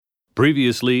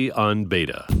Previously on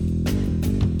Beta.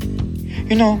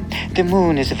 You know, the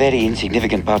moon is a very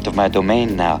insignificant part of my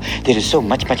domain now. There is so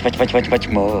much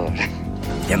more.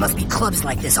 There must be clubs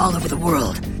like this all over the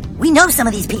world. We know some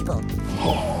of these people.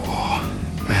 Oh,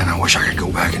 man, I wish I could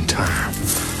go back in time.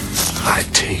 I'd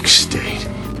take state.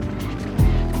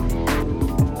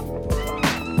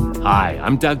 Hi,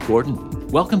 I'm Doug Gordon.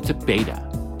 Welcome to Beta.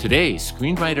 Today,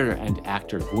 screenwriter and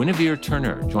actor Guinevere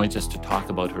Turner joins us to talk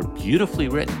about her beautifully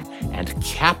written and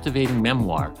captivating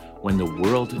memoir, When the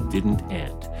World Didn't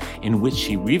End, in which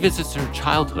she revisits her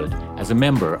childhood as a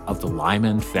member of the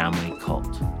Lyman Family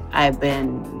cult. I've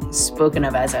been spoken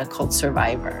of as a cult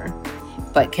survivor,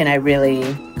 but can I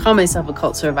really call myself a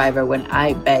cult survivor when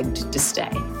I begged to stay?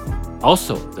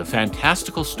 Also, the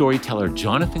fantastical storyteller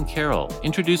Jonathan Carroll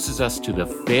introduces us to the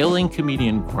failing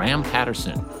comedian Graham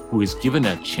Patterson, who is given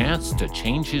a chance to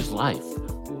change his life,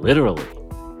 literally.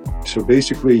 So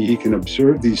basically, he can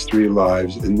observe these three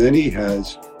lives, and then he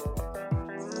has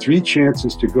 3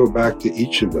 chances to go back to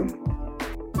each of them.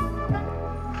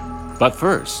 But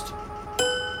first,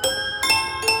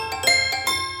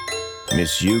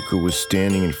 Miss Yuka was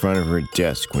standing in front of her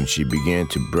desk when she began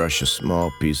to brush a small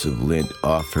piece of lint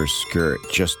off her skirt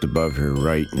just above her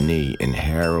right knee, and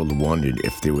Harold wondered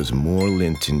if there was more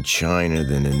lint in China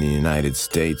than in the United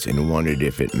States and wondered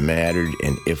if it mattered,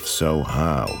 and if so,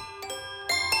 how.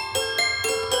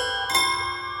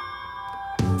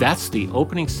 That's the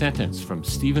opening sentence from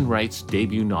Steven Wright's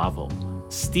debut novel.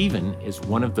 Steven is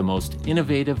one of the most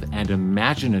innovative and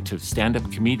imaginative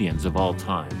stand-up comedians of all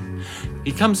time.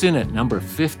 He comes in at number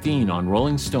 15 on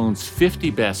Rolling Stone's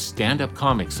 50 Best Stand-Up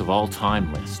Comics of All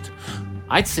Time list.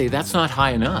 I'd say that's not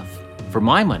high enough. For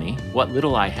my money, what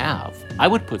little I have, I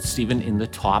would put Steven in the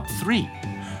top 3.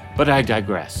 But I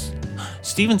digress.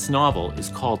 Steven's novel is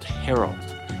called Harold.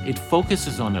 It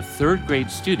focuses on a 3rd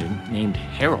grade student named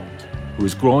Harold, who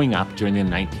is growing up during the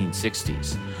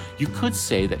 1960s. You could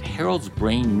say that Harold's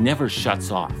brain never shuts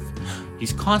off.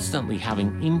 He's constantly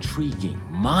having intriguing,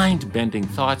 mind-bending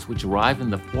thoughts which arrive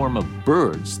in the form of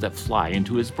birds that fly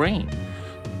into his brain.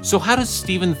 So how does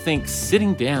Steven think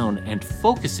sitting down and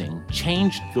focusing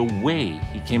changed the way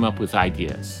he came up with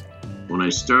ideas? When I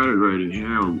started writing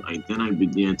Harold, I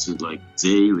began to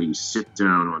daily sit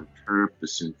down on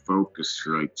purpose and focus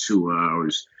for 2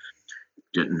 hours,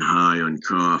 getting high on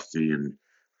coffee and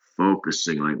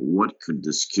focusing, what could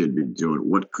this kid be doing?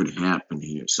 What could happen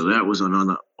here? So that was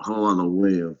another whole other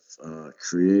way of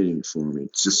creating for me,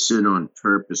 to sit on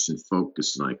purpose and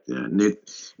focus like that.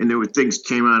 And there were things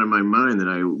came out of my mind that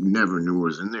I never knew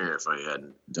was in there if I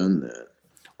hadn't done that.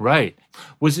 Right.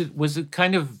 Was it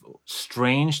kind of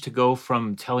strange to go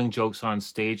from telling jokes on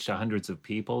stage to hundreds of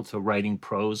people to writing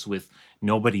prose with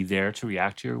nobody there to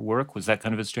react to your work? Was that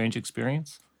kind of a strange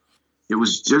experience? It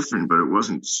was different, but it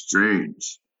wasn't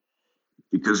strange.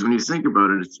 Because when you think about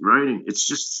it, it's writing, it's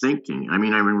just thinking. I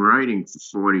mean, I've been writing for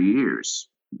 40 years,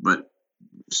 but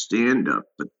stand-up.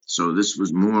 So this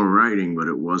was more writing, but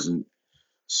it wasn't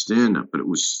stand-up. But it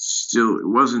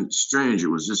wasn't strange. It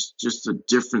was just a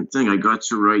different thing. I got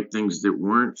to write things that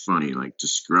weren't funny, like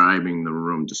describing the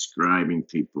room, describing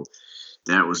people.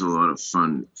 That was a lot of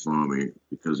fun for me,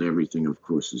 because everything, of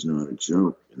course, is not a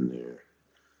joke in there.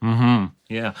 Mm-hmm.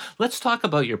 Yeah. Let's talk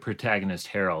about your protagonist,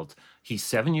 Harold. He's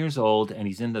 7 years old and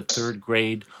he's in the 3rd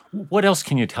grade. What else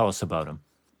can you tell us about him?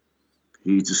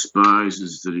 He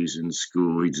despises that he's in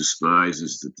school. He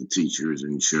despises that the teacher is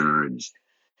in charge.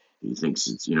 He thinks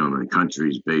it's, the country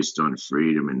is based on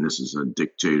freedom, and this is a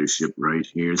dictatorship right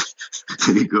here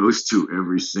that he goes to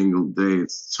every single day.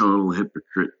 It's a total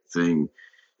hypocrite thing.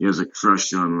 He has a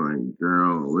crush on my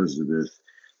girl, Elizabeth.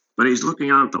 But he's looking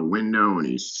out the window and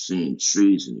he's seeing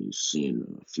trees and he's seeing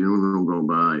a funeral go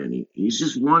by, and he's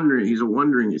just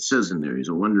wondering. It says in there, he's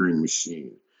a wondering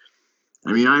machine.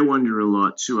 I mean, I wonder a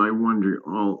lot too. I wonder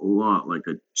a lot like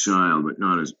a child, but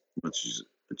not as much as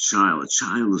a child. A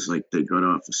child is like they got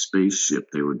off a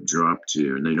spaceship, they were dropped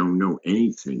here and they don't know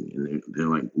anything. And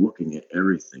they're looking at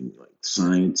everything like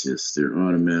scientists. They're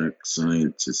automatic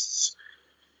scientists.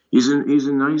 He's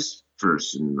a nice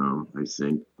person, though, I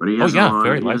think. But he has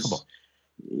very likable.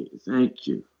 Thank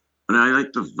you. But I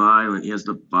like he has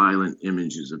the violent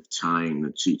images of tying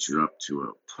the teacher up to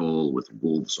a pole with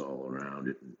wolves all around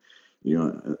it. And,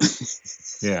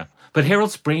 Yeah. But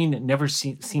Harold's brain never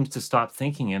seems to stop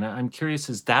thinking. And I'm curious,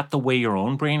 is that the way your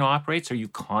own brain operates? Are you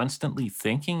constantly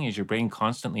thinking? Is your brain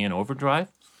constantly in overdrive?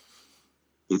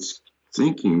 It's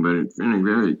thinking, but in a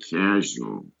very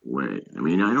casual way. I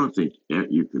mean, I don't think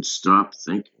you could stop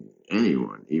thinking,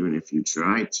 anyone, even if you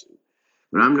tried to.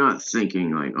 But I'm not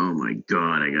thinking like, oh my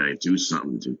God, I got to do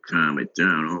something to calm it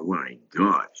down. Oh my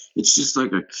God. It's just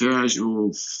like a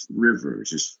casual river,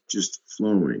 just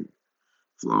flowing,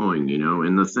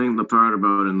 And the part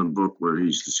about in the book where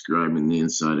he's describing the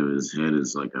inside of his head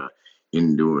is like a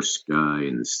indoor sky,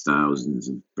 and there's thousands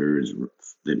of birds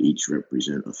that each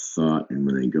represent a thought. And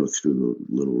when they go through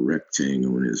the little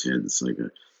rectangle in his head, it's like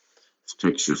a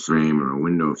picture frame or a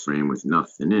window frame with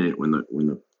nothing in it. When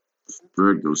the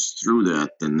bird goes through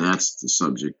that, then that's the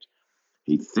subject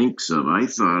he thinks of. I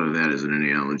thought of that as an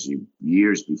analogy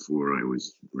years before I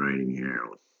was writing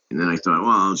Harold. And then I thought,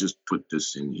 well, I'll just put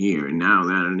this in here. And now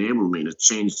that enabled me to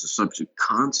change the subject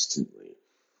constantly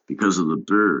because of the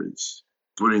birds,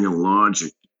 putting a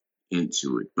logic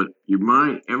into it. But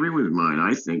everyone's mind,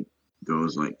 I think,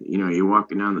 goes like, you're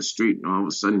walking down the street and all of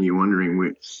a sudden you're wondering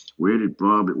where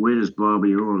does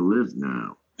Bobby Orr live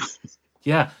now?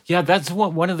 Yeah, that's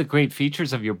one of the great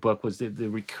features of your book was the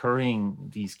recurring,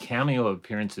 these cameo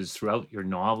appearances throughout your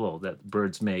novel that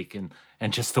birds make, and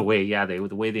just the way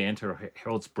they enter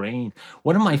Harold's brain.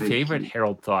 One of my favorite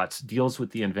Harold thoughts deals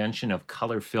with the invention of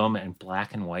color film and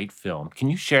black and white film. Can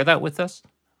you share that with us?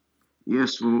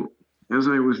 Yes, well, as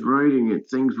I was writing it,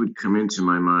 things would come into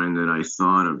my mind that I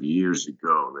thought of years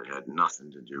ago that had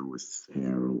nothing to do with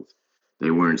Harold.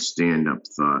 They weren't stand-up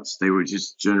thoughts. They were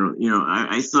just general.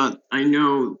 I thought, I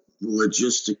know the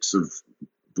logistics of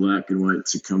black and white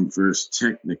to come first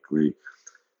technically,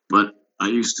 but I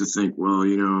used to think,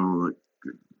 well,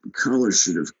 color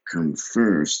should have come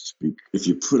first if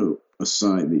you put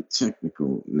aside the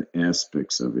technical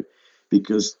aspects of it,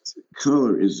 because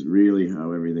color is really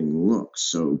how everything looks.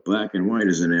 So black and white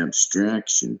is an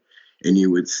abstraction, and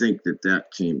you would think that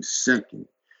came second.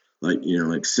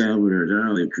 Like Salvador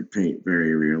Dali could paint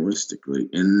very realistically,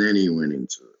 and then he went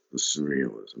into the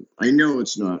surrealism. I know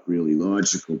it's not really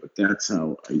logical, but that's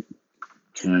how I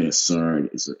kind of saw it,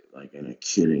 is like in a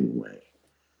kidding way.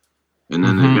 And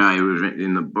then the guy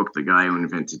in the book, the guy who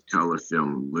invented color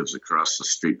film lives across the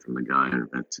street from the guy who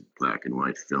invented black and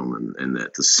white film, and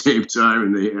at the same time,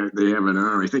 and they have an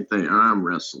arm. I think they arm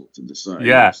wrestle to decide.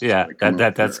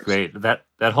 That's great. That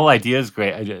whole idea is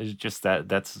great.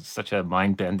 That's such a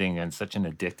mind bending and such an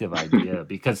addictive idea,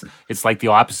 because it's like the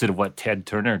opposite of what Ted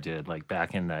Turner did, like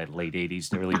back in the late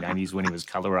 '80s and early '90s when he was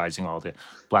colorizing all the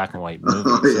black and white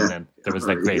movies, and then there was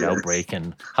that great outbreak,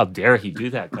 and how dare he do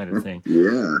that kind of thing?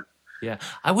 Yeah,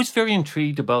 I was very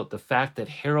intrigued about the fact that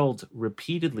Harold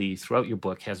repeatedly throughout your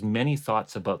book has many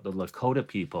thoughts about the Lakota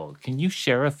people. Can you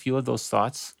share a few of those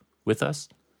thoughts with us?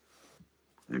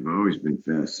 I've always been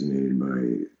fascinated by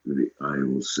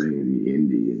the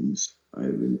Indians.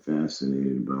 I've been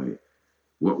fascinated by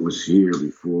what was here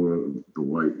before the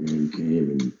white man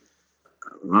came. And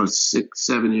about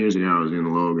 7 years ago, I was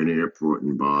in Logan Airport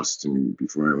in Boston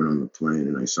before I went on the plane,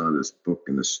 and I saw this book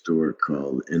in the store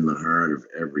called In the Heart of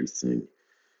Everything.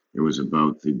 It was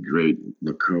about the great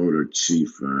Lakota chief,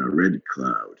 Red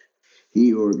Cloud.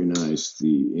 He organized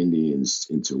the Indians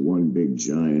into one big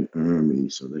giant army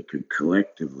so they could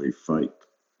collectively fight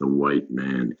the white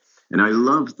man. And I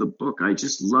loved the book. I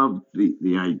just loved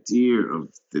the idea of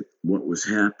what was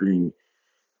happening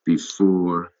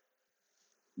before,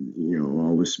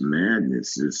 all this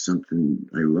madness. Is something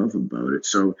I love about it.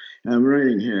 So I'm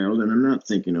writing Harold, and I'm not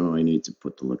thinking, I need to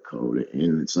put the Lakota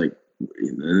in. It's like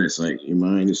your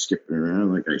mind is skipping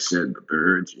around, like I said, the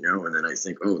birds, and then I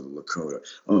think, the Lakota.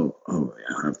 I'll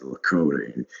have the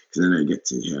Lakota in. So then I get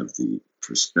to have the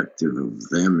perspective of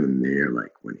them in there,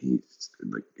 like when he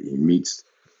meets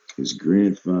his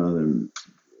grandfather in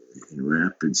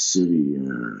Rapid City,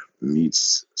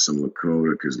 meets some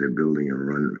Lakota because they're building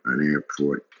an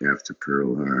airport after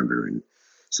Pearl Harbor, and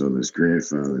so his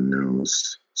grandfather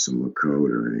knows some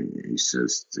Lakota, and he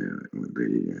says the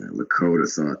Lakota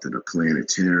thought that a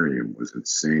planetarium was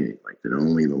insane, like that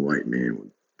only the white man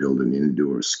would build an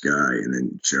indoor sky and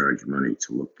then charge money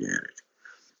to look at it.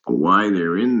 But why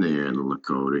they're in there, the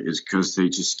Lakota, is because they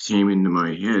just came into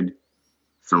my head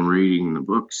from reading the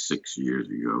book 6 years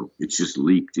ago. It just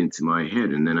leaked into my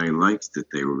head, and then I liked that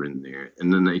they were in there,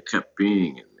 and then they kept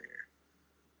being in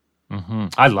there. Mm-hmm.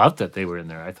 I loved that they were in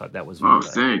there. I thought that was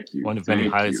thank you. One of many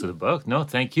highlights of the book. No,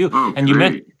 thank you. And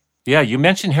you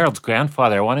mentioned Harold's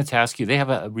grandfather. I wanted to ask you, they have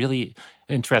a really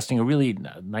interesting, a really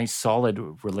nice, solid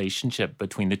relationship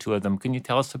between the two of them. Can you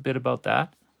tell us a bit about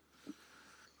that?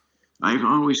 I've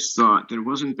always thought that it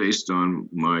wasn't based on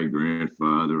my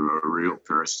grandfather or a real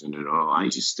person at all. I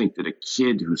just think that a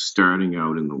kid who's starting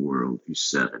out in the world, who's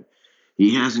 7,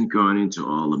 he hasn't gone into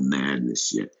all the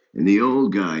madness yet. And the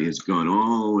old guy has gone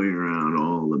all the way around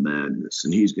all the madness,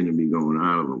 and he's going to be going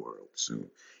out of the world soon.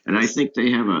 And I think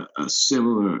they have a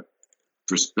similar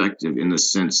perspective in the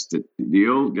sense that the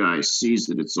old guy sees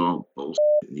that it's all bullshit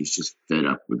and he's just fed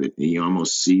up with it. And he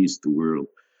almost sees the world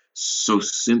so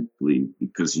simply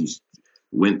because he's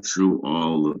went through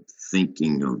all the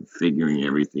thinking of figuring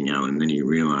everything out, and then he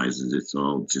realizes it's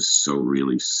all just so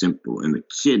really simple. And the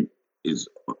kid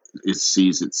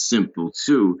sees it simple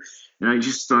too. And I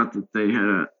just thought that they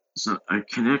had a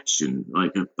connection,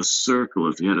 like a circle.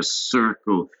 If you had a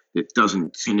circle that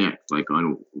doesn't connect, like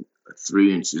on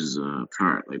 3 inches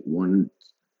apart, like one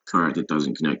part that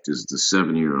doesn't connect is the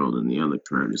 7-year-old, and the other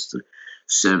part is the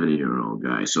 70-year-old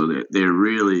guy. So they're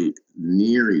really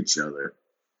near each other.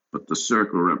 But the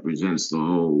circle represents the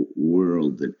whole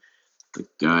world that the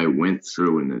guy went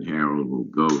through and that Harold will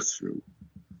go through.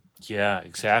 Yeah,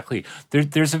 exactly.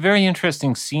 There's a very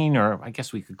interesting scene, or I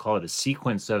guess we could call it a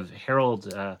sequence, of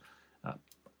Harold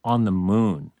on the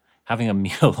moon, having a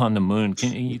meal on the moon.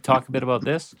 Can you talk a bit about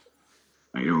this?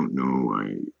 I don't know.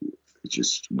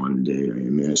 Just one day I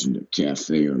imagined a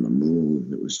cafe on the moon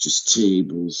that was just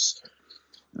tables.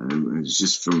 It was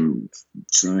just from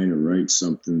trying to write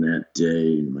something that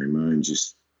day, and my mind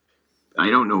just, I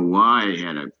don't know why I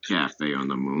had a cafe on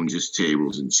the moon, just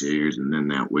tables and chairs, and then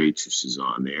that waitress is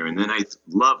on there. And then I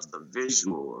loved the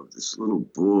visual of this little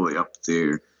boy up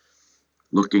there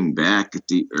looking back at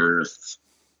the earth.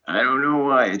 I don't know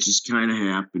why, it just kind of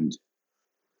happened.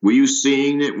 Were you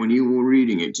seeing it when you were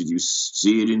reading it? Did you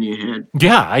see it in your head?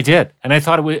 Yeah, I did, and I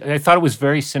thought it was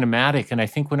very cinematic. And I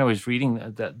think when I was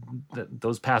reading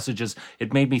those passages,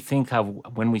 it made me think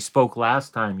of when we spoke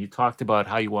last time. You talked about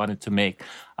how you wanted to make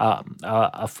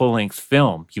a full-length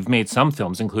film. You've made some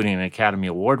films, including an Academy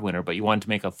Award winner, but you wanted to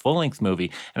make a full-length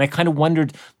movie. And I kind of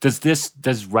wondered,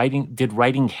 did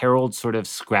writing Harold sort of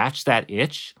scratch that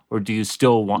itch? Or do you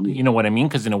still want, you know what I mean?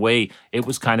 Because in a way, it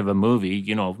was kind of a movie,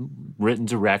 written,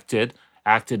 directed,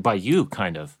 acted by you,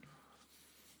 kind of.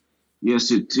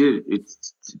 Yes, it did. It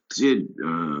did,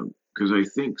 because I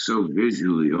think so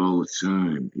visually all the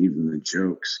time, even the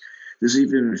jokes. There's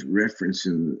even a reference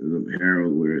in the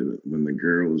Harold where when the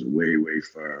girl is way, way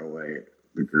far away,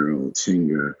 the girl,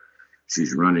 Tinga,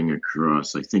 she's running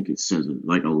across, I think it says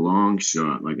like a long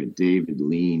shot, like a David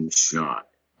Lean shot.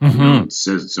 Mm-hmm.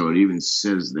 It even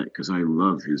says that because I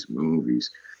love his movies.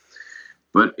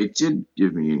 But it did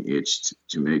give me an itch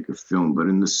to make a film, but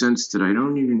in the sense that I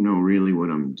don't even know really what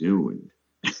I'm doing.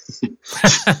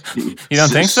 You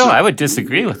don't think so? I would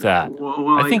disagree with that.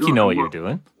 Well, I think you know what you're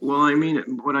doing. Well,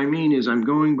 what I mean is I'm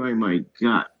going by my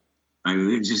gut.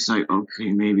 I'm just like,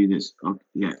 okay, maybe this. Oh,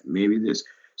 yeah, maybe this.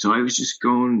 So I was just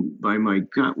going by my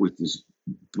gut with this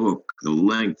book, the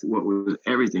length, what was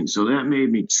everything. So that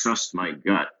made me trust my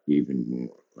gut even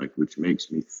more, like, which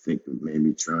makes me think of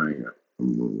maybe trying a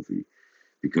movie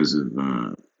because of,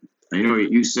 I know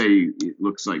you say it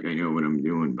looks like I know what I'm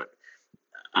doing, but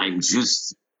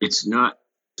it's not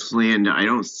planned. I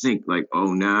don't think like,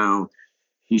 oh, now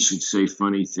he should say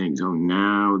funny things. Oh,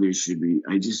 now there should be,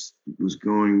 I just was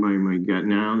going by my gut.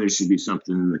 Now there should be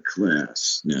something in the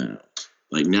class now.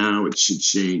 Like now it should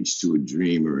change to a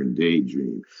dream or a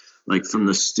daydream. Like from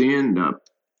the stand-up,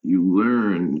 you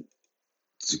learn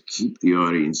to keep the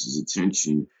audience's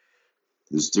attention.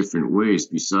 There's different ways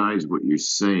besides what you're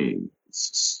saying.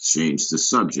 Change the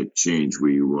subject, change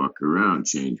where you walk around,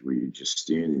 change where you're just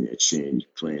standing there, change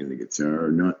playing the guitar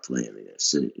or not playing the guitar,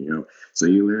 sitting, So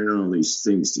you learn all these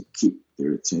things to keep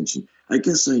their attention. I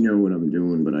guess I know what I'm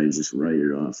doing, but I just write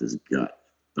it off as gut.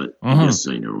 But yes,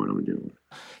 I know what I'm doing.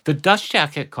 The dust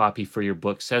jacket copy for your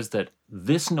book says that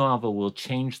this novel will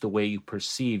change the way you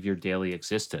perceive your daily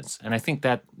existence. And I think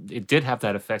that it did have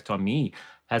that effect on me.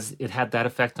 Has it had that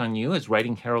effect on you? Has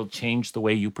writing Harold changed the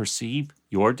way you perceive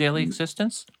your daily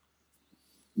existence?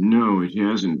 No, it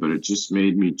hasn't, but it just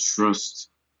made me trust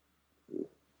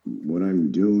what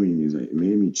I'm doing. It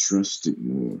made me trust it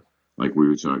more, like we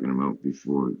were talking about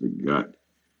before, the gut.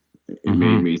 It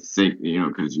made me think,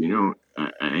 because,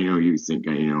 I know you think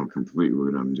I know completely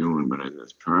what I'm doing, but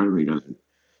that's part of me doesn't.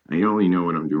 I only know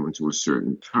what I'm doing to a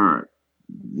certain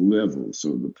level.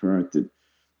 So the part that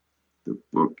the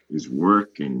book is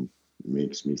working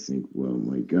makes me think, well,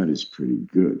 my gut is pretty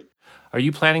good. Are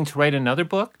you planning to write another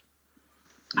book?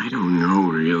 I don't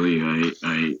know, really.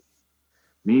 I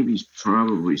maybe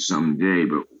probably someday,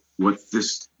 but what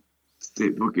the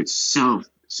book itself,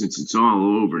 since it's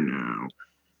all over now,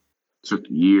 took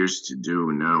years to do,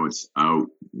 and now it's out.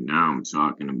 Now I'm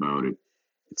talking about it.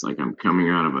 It's like I'm coming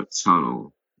out of a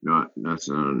tunnel. That's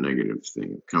not a negative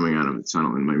thing. I'm coming out of a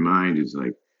tunnel, and my mind is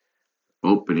like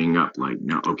opening up. Like,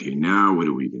 now what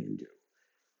are we gonna do?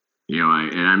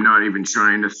 And I'm not even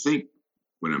trying to think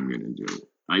what I'm gonna do.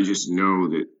 I just know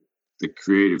that the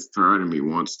creative part of me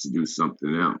wants to do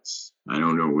something else. I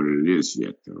don't know what it is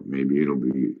yet, though. Maybe it'll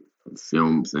be a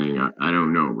film thing. I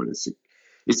don't know, but it's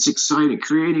exciting.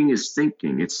 Creating is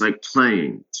thinking. It's like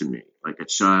playing to me, like a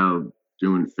child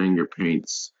doing finger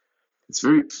paints. It's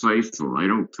very playful. I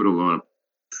don't put a lot of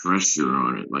pressure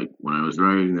on it. Like when I was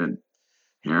writing that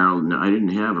Harold, I didn't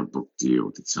have a book deal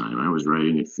at the time. I was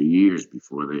writing it for years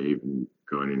before they even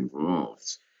got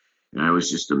involved. And I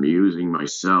was just amusing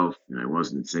myself, and I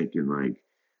wasn't thinking, like,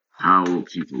 how will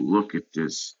people look at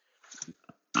this?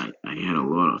 I had a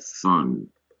lot of fun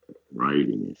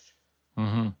writing it.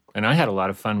 Mm-hmm. And I had a lot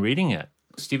of fun reading it.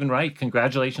 Steven Wright,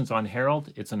 congratulations on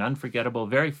Harold. It's an unforgettable,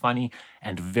 very funny,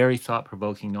 and very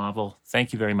thought-provoking novel.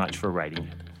 Thank you very much for writing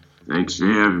it. Thanks for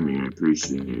having me. I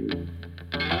appreciate it.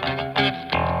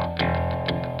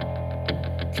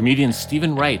 Comedian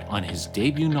Steven Wright on his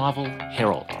debut novel,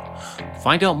 Harold.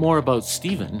 Find out more about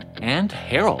Steven and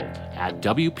Harold at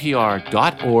wpr.org/beta.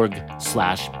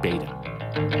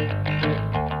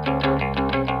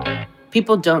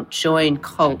 People don't join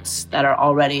cults that are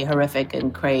already horrific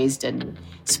and crazed and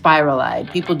spiral-eyed.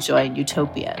 People join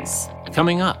utopias.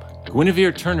 Coming up,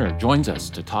 Guinevere Turner joins us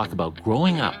to talk about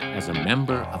growing up as a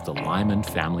member of the Lyman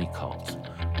Family cult.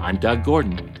 I'm Doug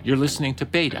Gordon. You're listening to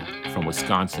Beta from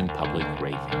Wisconsin Public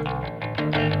Radio.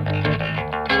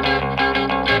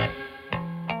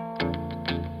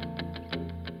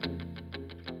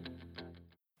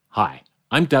 Hi,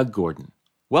 I'm Doug Gordon.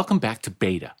 Welcome back to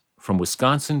Beta from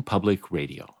Wisconsin Public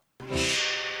Radio.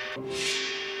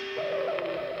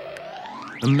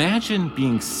 Imagine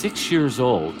being 6 years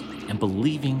old and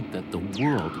believing that the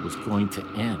world was going to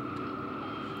end.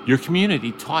 Your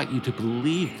community taught you to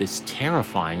believe this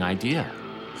terrifying idea,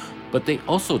 but they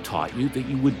also taught you that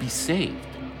you would be saved.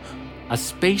 A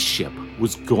spaceship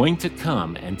was going to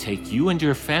come and take you and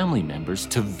your family members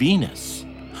to Venus.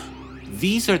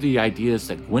 These are the ideas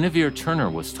that Guinevere Turner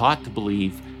was taught to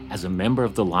believe as a member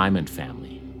of the Lyman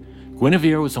family.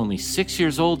 Guinevere was only 6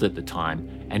 years old at the time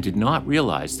and did not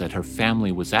realize that her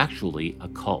family was actually a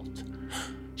cult.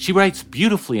 She writes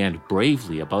beautifully and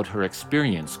bravely about her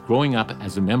experience growing up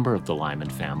as a member of the Lyman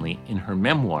family in her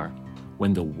memoir,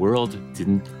 When the World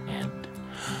Didn't End.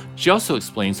 She also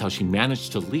explains how she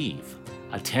managed to leave,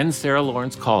 attend Sarah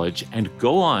Lawrence College, and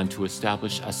go on to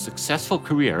establish a successful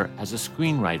career as a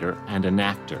screenwriter and an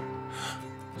actor.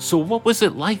 So what was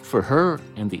it like for her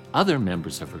and the other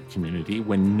members of her community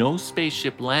when no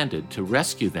spaceship landed to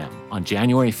rescue them on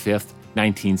January 5th,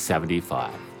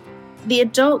 1975? The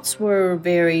adults were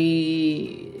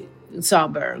very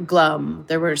somber, glum.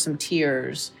 There were some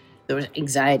tears. There was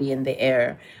anxiety in the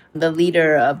air. The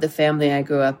leader of the family I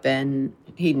grew up in,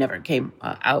 he never came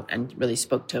out and really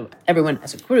spoke to everyone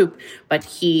as a group, but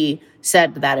he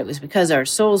said that it was because our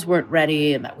souls weren't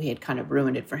ready and that we had kind of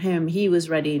ruined it for him. He was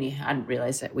ready and he hadn't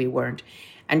realized that we weren't.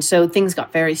 And so things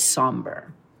got very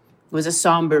somber. It was a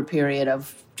somber period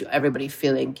of everybody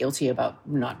feeling guilty about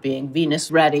not being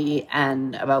Venus ready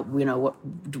and about,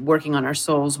 working on our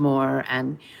souls more.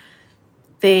 And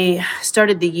they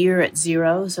started the year at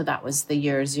 0, so that was the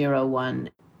year 01.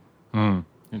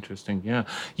 Interesting, yeah.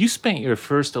 You spent your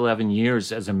first 11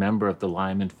 years as a member of the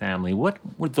Lyman family. What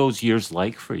were those years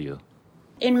like for you?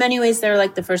 In many ways, they're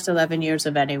like the first 11 years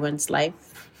of anyone's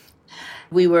life.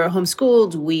 We were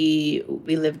homeschooled. We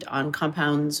lived on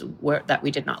compounds that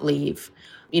we did not leave.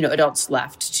 Adults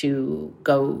left to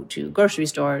go to grocery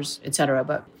stores, etc.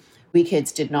 But we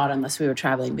kids did not unless we were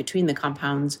traveling between the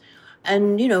compounds.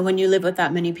 And, when you live with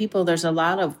that many people, there's a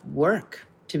lot of work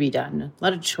to be done, a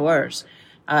lot of chores.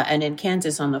 And in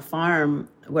Kansas on the farm,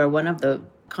 where one of the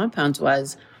compounds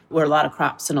was, were a lot of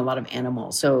crops and a lot of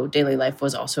animals. So daily life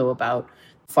was also about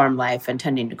farm life and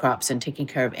tending to crops and taking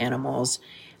care of animals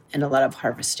and a lot of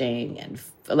harvesting and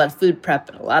a lot of food prep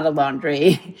and a lot of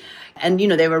laundry. And,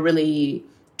 they were really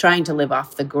trying to live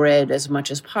off the grid as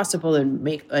much as possible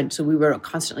and so we were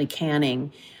constantly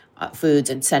canning foods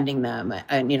and sending them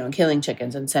and, killing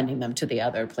chickens and sending them to the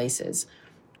other places.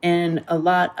 And a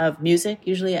lot of music,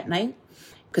 usually at night,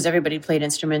 because everybody played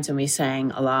instruments and we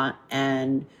sang a lot.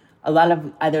 And a lot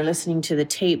of either listening to the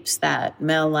tapes that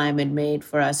Mel Lyman made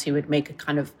for us. He would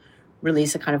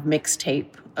release a kind of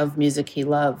mixtape of music he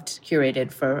loved,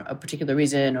 curated for a particular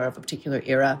reason or of a particular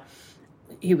era.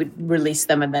 He would release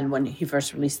them, and then when he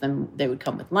first released them, they would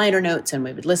come with liner notes, and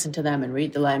we would listen to them and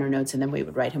read the liner notes, and then we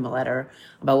would write him a letter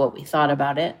about what we thought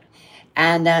about it.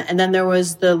 And then there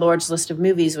was the Lord's List of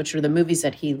Movies, which were the movies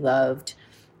that he loved.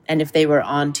 And if they were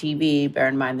on TV, bear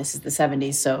in mind, this is the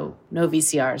 70s, so no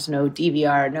VCRs, no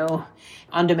DVR, no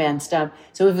on-demand stuff.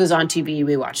 So if it was on TV,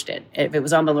 we watched it. If it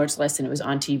was on the Lord's List and it was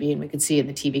on TV and we could see in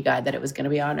the TV guide that it was going to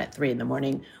be on at 3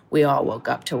 a.m, we all woke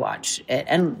up to watch it.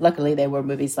 And luckily, they were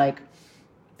movies like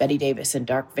Bette Davis in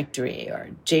Dark Victory, or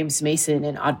James Mason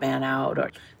in Odd Man Out,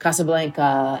 or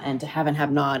Casablanca and To Have and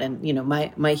Have Not, and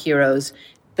my heroes.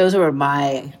 Those were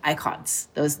my icons.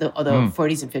 Those the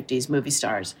 40s and 50s movie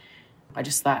stars. I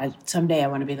just thought someday I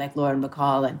want to be like Lauren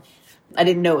Bacall, and I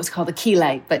didn't know it was called a key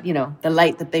light, but the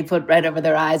light that they put right over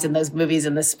their eyes in those movies,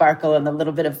 and the sparkle and the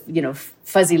little bit of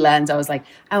fuzzy lens. I was like,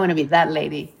 I want to be that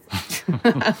lady.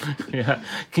 Yeah.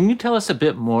 Can you tell us a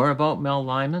bit more about Mel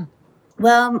Lyman?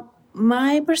 Well,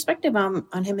 my perspective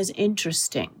on him is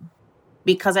interesting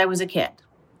because I was a kid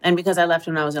and because I left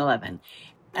when I was 11.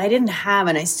 I didn't have,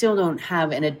 and I still don't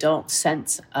have, an adult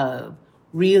sense of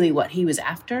really what he was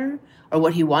after or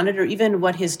what he wanted or even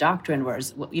what his doctrine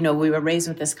was. We were raised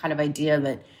with this kind of idea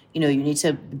that, you need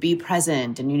to be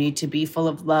present and you need to be full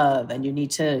of love and you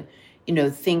need to,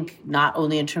 think not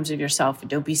only in terms of yourself, but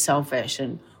don't be selfish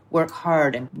and work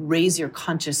hard and raise your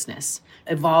consciousness,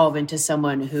 evolve into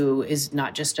someone who is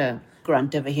not just a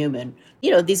grunt of a human.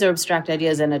 These are abstract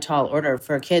ideas in a tall order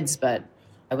for kids, but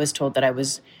I was told that I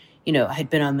was, I had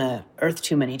been on the earth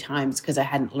too many times because I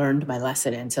hadn't learned my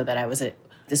lesson, and so that I was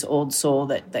this old soul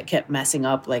that kept messing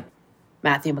up, like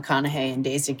Matthew McConaughey in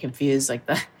Dazed and Confused, like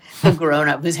the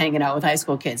grown-up who's hanging out with high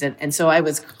school kids. And so I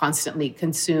was constantly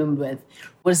consumed with,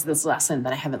 what is this lesson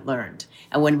that I haven't learned?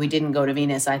 And when we didn't go to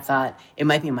Venus, I thought it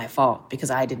might be my fault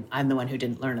because I'm the one who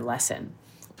didn't learn a lesson.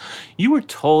 You were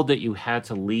told that you had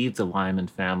to leave the Lyman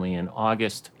family in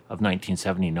August of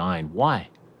 1979. Why?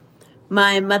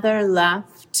 My mother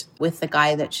left with the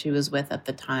guy that she was with at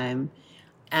the time,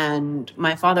 and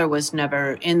my father was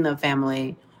never in the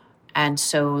family, and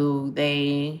so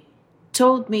they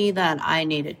told me that I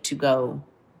needed to go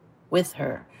with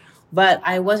her. But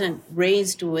I wasn't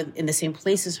raised in the same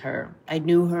place as her. I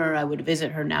knew her, I would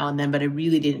visit her now and then, but I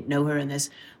really didn't know her in this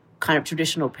kind of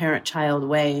traditional parent-child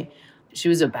way. She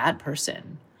was a bad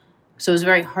person. So it was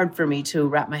very hard for me to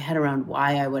wrap my head around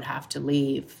why I would have to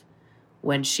leave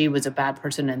when she was a bad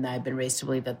person and I'd been raised to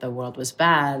believe that the world was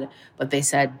bad. But they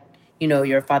said,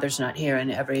 your father's not here,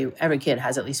 and every kid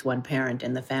has at least one parent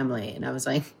in the family. And I was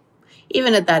like,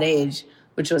 even at that age,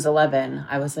 which was 11,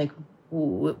 I was like,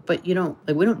 but we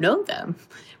don't know them.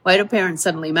 Why do parents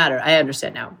suddenly matter? I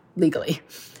understand now, legally.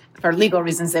 For legal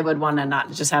reasons, they would want to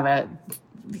not just have a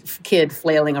kid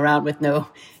flailing around with no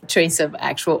trace of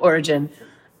actual origin.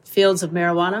 Fields of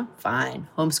marijuana, fine.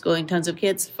 Homeschooling tons of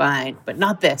kids, fine. But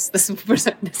not this. This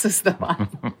is the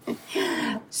one.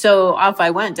 So off I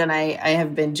went, and I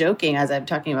have been joking as I'm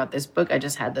talking about this book. I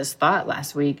just had this thought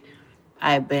last week.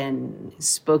 I've been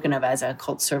spoken of as a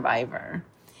cult survivor.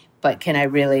 But can I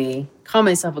really call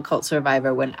myself a cult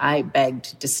survivor when I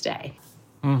begged to stay?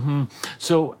 Mm-hmm.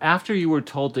 So after you were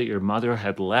told that your mother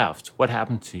had left, what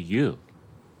happened to you?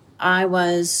 I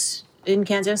was in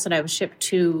Kansas, and I was shipped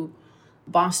to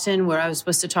Boston, where I was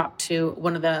supposed to talk to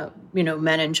one of the,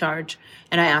 men in charge.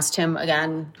 And I asked him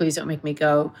again, please don't make me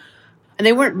go. And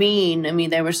they weren't mean. I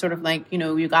mean, they were sort of like,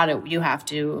 you got it. You have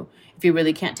to. If you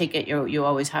really can't take it, you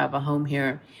always have a home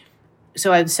here.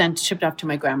 So I was shipped off to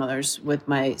my grandmother's with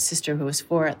my sister, who was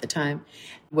 4 at the time,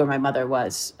 where my mother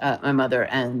was, my mother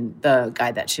and the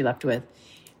guy that she left with.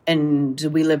 And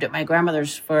we lived at my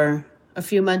grandmother's for a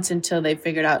few months until they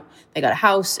figured out they got a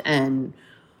house, and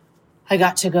I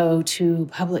got to go to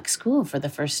public school for the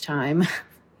first time,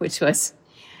 which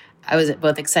I was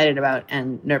both excited about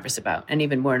and nervous about, and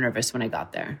even more nervous when I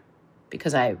got there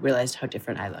because I realized how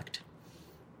different I looked.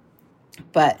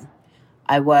 But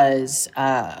I was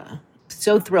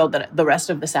so thrilled that the rest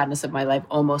of the sadness of my life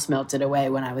almost melted away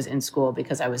when I was in school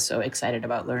because I was so excited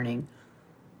about learning.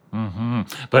 Mm-hmm.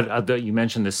 But you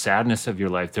mentioned the sadness of your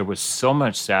life. There was so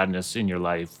much sadness in your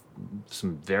life,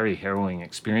 some very harrowing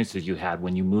experiences you had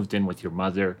when you moved in with your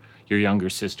mother, your younger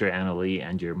sister, Annalie,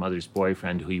 and your mother's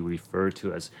boyfriend, who you refer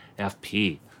to as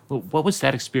FP. What was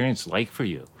that experience like for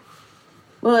you?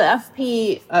 Well,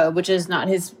 FP, which is not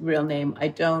his real name, I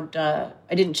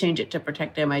didn't change it to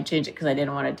protect him. I changed it because I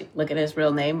didn't want to look at his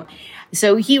real name.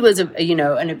 So he was,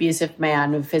 an abusive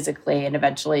man, physically and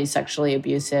eventually sexually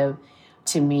abusive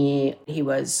to me. He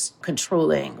was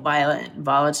controlling, violent,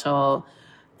 volatile,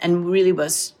 and really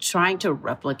was trying to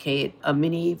replicate a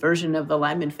mini version of the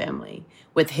Lyman family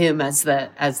with him as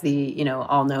the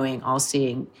all-knowing,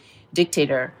 all-seeing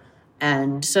dictator.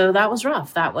 And so that was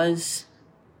rough. That was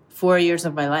 4 years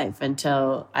of my life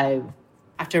until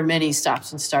after many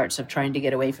stops and starts of trying to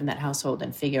get away from that household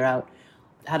and figure out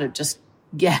how to just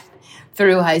get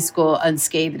through high school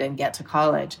unscathed and get to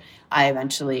college. I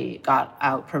eventually got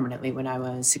out permanently when I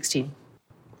was 16.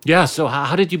 Yeah, so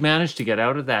how did you manage to get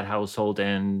out of that household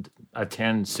and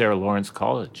attend Sarah Lawrence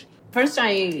College? First,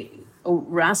 I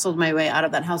wrestled my way out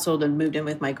of that household and moved in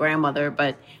with my grandmother,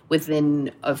 but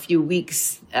within a few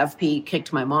weeks, FP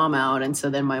kicked my mom out, and so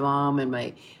then my mom and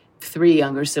my 3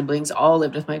 younger siblings all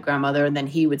lived with my grandmother, and then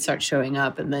he would start showing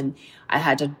up, and then I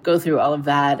had to go through all of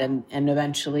that, and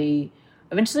eventually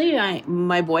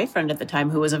my boyfriend at the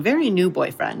time, who was a very new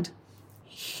boyfriend,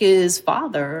 his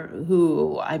father,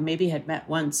 who I maybe had met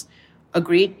once,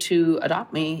 agreed to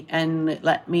adopt me and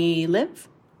let me live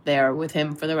there with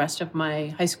him for the rest of my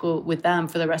high school, with them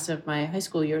for the rest of my high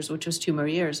school years, which was 2 more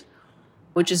years,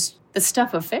 which is the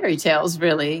stuff of fairy tales,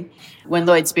 really. When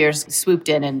Lloyd Spears swooped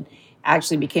in and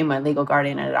actually became my legal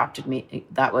guardian and adopted me,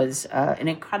 that was an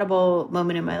incredible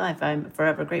moment in my life. I'm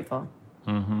forever grateful.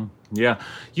 Mm-hmm. Yeah.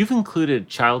 You've included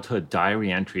childhood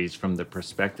diary entries from the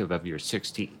perspective of your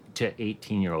 16 to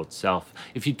 18-year-old self.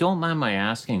 If you don't mind my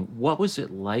asking, what was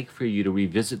it like for you to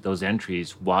revisit those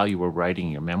entries while you were writing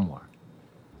your memoir?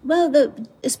 Well,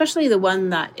 especially the one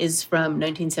that is from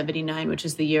 1979, which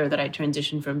is the year that I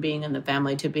transitioned from being in the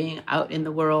family to being out in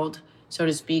the world, so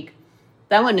to speak.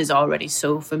 That one is already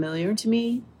so familiar to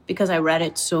me because I read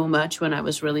it so much when I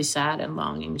was really sad and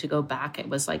longing to go back. It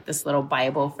was like this little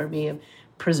Bible for me of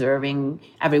preserving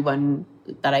everyone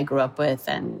that I grew up with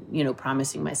and,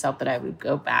 promising myself that I would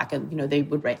go back and, they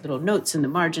would write little notes in the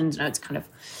margins and I would kind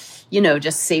of,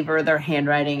 just savor their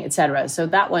handwriting, etc. So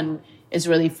that one is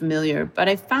really familiar. But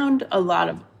I found a lot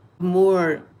of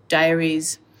more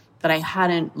diaries that I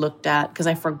hadn't looked at because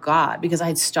I forgot, because I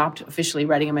had stopped officially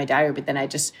writing in my diary, but then I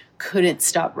just couldn't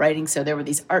stop writing. So there were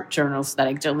these art journals that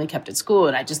I only kept at school,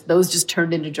 and those just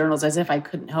turned into journals as if I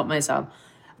couldn't help myself.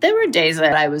 There were days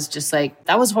that I was just like,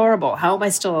 that was horrible. How am I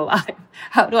still alive?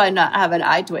 How do I not have an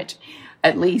eye twitch,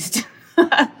 at least?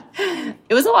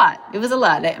 It was a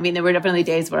lot. I mean, there were definitely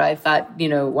days where I thought,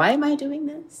 why am I doing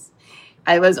this?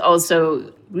 I was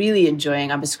also really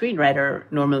enjoying, I'm a screenwriter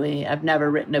normally. I've never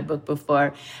written a book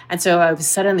before. And so I was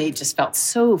suddenly just felt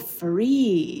so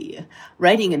free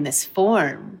writing in this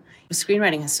form.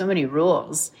 Screenwriting has so many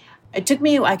rules. I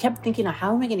kept thinking,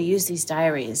 how am I going to use these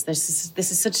diaries? This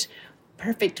is such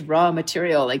perfect raw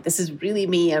material. Like, this is really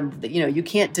me. You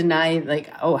can't deny,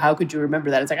 like, oh, how could you remember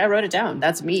that? It's like, I wrote it down.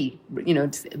 That's me.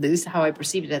 This is how I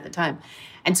perceived it at the time.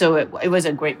 And so it was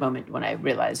a great moment when I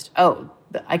realized,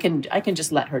 I can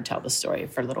just let her tell the story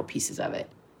for little pieces of it.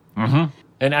 Mm-hmm.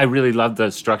 And I really love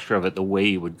the structure of it, the way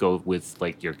you would go with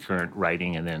like your current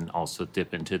writing and then also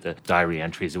dip into the diary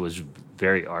entries. It was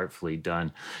very artfully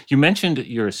done. You mentioned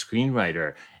you're a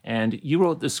screenwriter, and you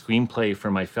wrote the screenplay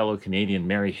for my fellow Canadian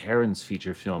Mary Harron's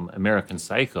feature film, American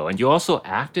Psycho, and you also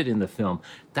acted in the film.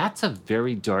 That's a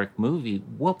very dark movie.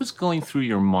 What was going through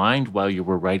your mind while you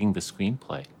were writing the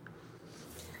screenplay?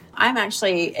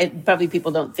 Probably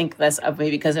people don't think this of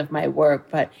me because of my work,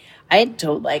 but I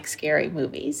don't like scary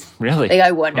movies. Really? Like,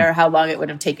 I wonder how long it would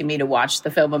have taken me to watch the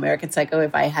film American Psycho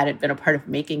if I hadn't been a part of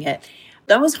making it.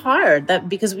 That was hard,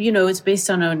 because, it's based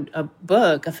on a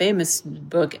book, a famous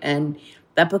book, and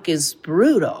that book is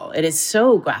brutal. It is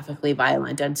so graphically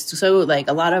violent, and so like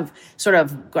a lot of sort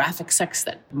of graphic sex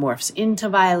that morphs into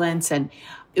violence. And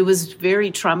it was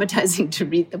very traumatizing to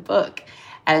read the book.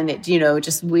 And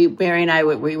Mary and I,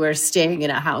 we were staying in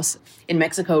a house in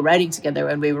Mexico writing together,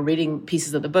 and we were reading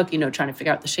pieces of the book, trying to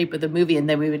figure out the shape of the movie. And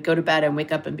then we would go to bed and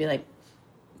wake up and be like,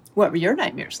 what were your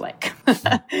nightmares like?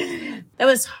 That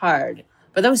was hard.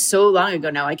 But that was so long ago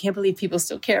now. I can't believe people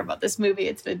still care about this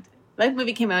movie. That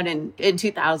movie came out in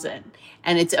 2000.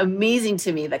 And it's amazing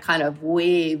to me the kind of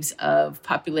waves of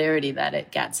popularity that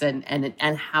it gets and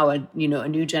how a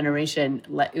new generation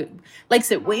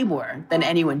likes it way more than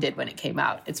anyone did when it came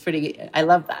out. I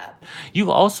love that.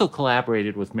 You also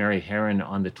collaborated with Mary Harron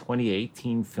on the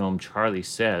 2018 film Charlie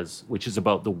Says, which is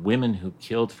about the women who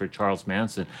killed for Charles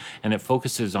Manson, and it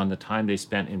focuses on the time they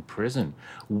spent in prison.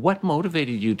 What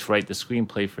motivated you to write the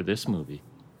screenplay for this movie?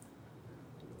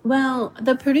 Well,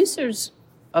 the producers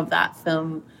of that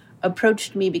film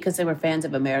approached me because they were fans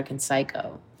of American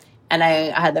Psycho. And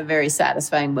I had a very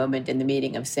satisfying moment in the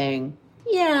meeting of saying,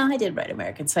 yeah, I did write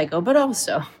American Psycho, but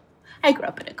also I grew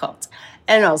up in a cult.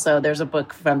 And also there's a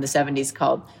book from the 70s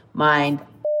called Mind,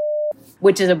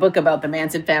 which is a book about the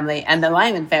Manson family and the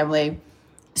Lyman family.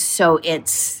 So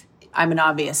I'm an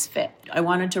obvious fit. I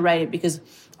wanted to write it because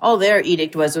all their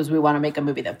edict was we want to make a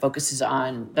movie that focuses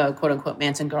on the quote unquote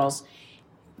Manson girls.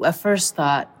 I first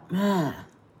thought,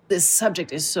 this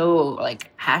subject is so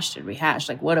like hashed and rehashed.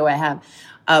 Like, what do I have?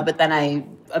 But then I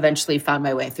eventually found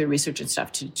my way through research and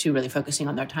stuff to really focusing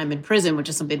on their time in prison, which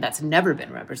is something that's never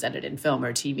been represented in film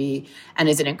or TV and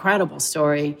is an incredible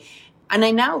story. And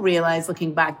I now realize,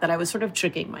 looking back, that I was sort of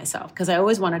tricking myself because I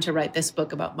always wanted to write this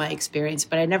book about my experience,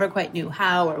 but I never quite knew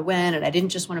how or when. And I didn't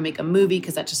just want to make a movie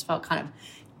because that just felt kind of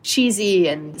cheesy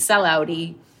and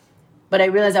sellout-y. But I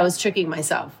realized I was tricking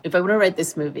myself. If I want to write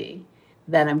this movie,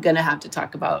 then I'm going to have to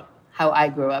talk about how I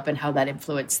grew up and how that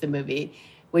influenced the movie,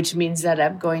 which means that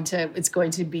it's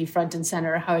going to be front and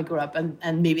center how I grew up.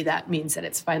 And maybe that means that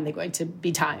it's finally going to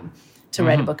be time to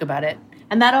write a book about it.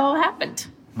 And that all happened.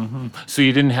 Mm-hmm. So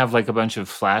you didn't have like a bunch of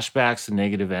flashbacks and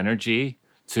negative energy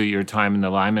to your time in the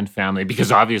Lyman family, because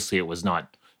obviously it was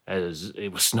not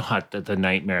the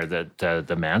nightmare that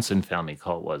the Manson family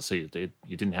cult was. So you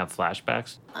didn't have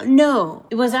flashbacks? No,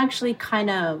 it was actually kind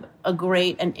of a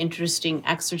great and interesting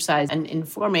exercise in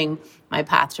informing my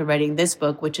path to writing this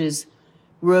book, which is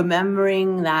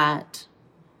remembering that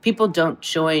people don't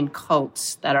join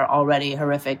cults that are already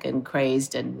horrific and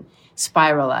crazed and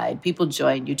spiral-eyed. People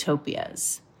join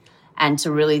utopias. And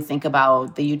to really think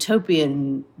about the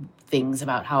utopian things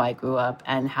about how I grew up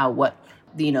and what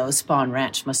Spawn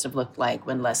Ranch must have looked like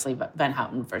when Leslie Van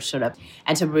Houten first showed up.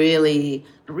 And to really,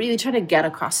 really try to get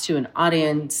across to an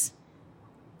audience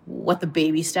what the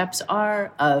baby steps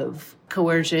are of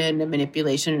coercion and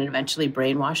manipulation and eventually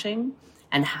brainwashing,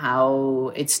 and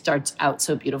how it starts out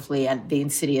so beautifully and the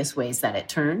insidious ways that it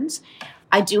turns.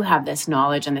 I do have this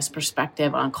knowledge and this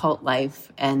perspective on cult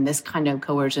life and this kind of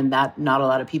coercion that not a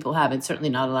lot of people have, and certainly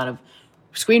not a lot of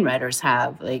screenwriters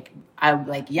have. I'm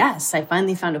like, yes, I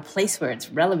finally found a place where it's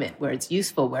relevant, where it's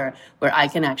useful, where I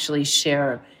can actually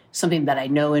share something that I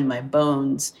know in my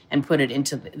bones and put it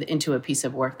into a piece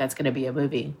of work that's going to be a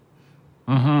movie.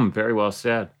 Mm-hmm. Very well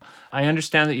said. I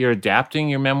understand that you're adapting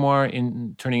your memoir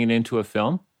and turning it into a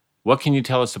film. What can you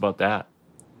tell us about that?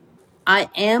 I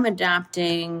am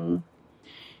adapting.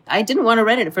 I didn't want to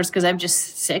write it at first because I'm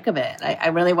just sick of it. I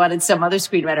really wanted some other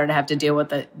screenwriter to have to deal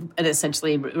with an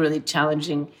essentially really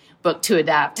challenging book to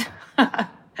adapt. I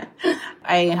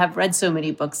have read so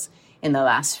many books in the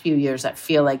last few years that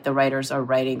feel like the writers are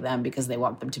writing them because they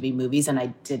want them to be movies, and I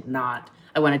did not.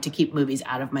 I wanted to keep movies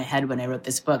out of my head when I wrote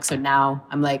this book. So now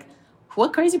I'm like,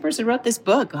 what crazy person wrote this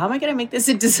book? How am I going to make this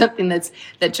into something that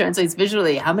translates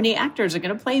visually? How many actors are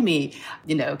going to play me?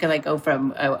 Can I go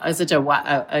from such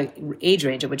a age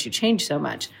range at which you change so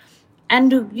much?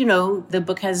 And, the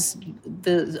book has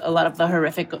a lot of the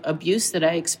horrific abuse that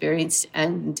I experienced,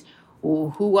 and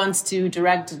who wants to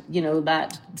direct,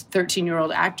 that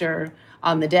 13-year-old actor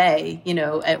on the day,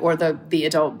 or the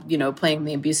adult, playing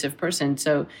the abusive person.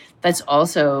 So that's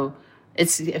also, it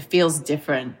feels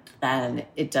different than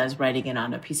it does writing it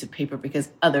on a piece of paper, because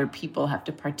other people have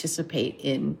to participate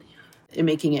in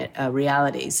making it a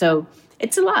reality. So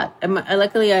it's a lot.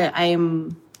 Luckily, I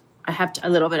have a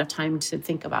little bit of time to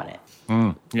think about it.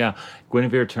 Yeah.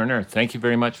 Guinevere Turner, thank you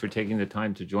very much for taking the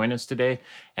time to join us today.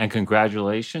 And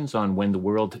congratulations on When the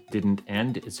World Didn't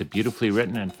End. It's a beautifully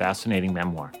written and fascinating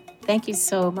memoir. Thank you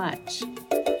so much.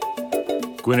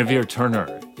 Guinevere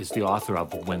Turner is the author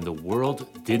of When the World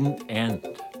Didn't End,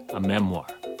 a memoir.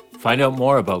 Find out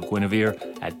more about Guinevere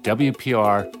at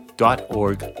wpr.org/beta.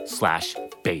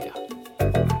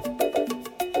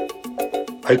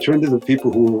 I turned to the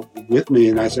people who were with me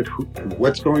and I said,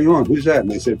 what's going on? Who's that?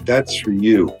 And they said, that's for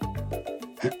you.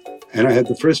 And I had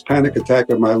the first panic attack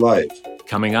of my life.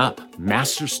 Coming up,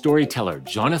 master storyteller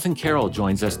Jonathan Carroll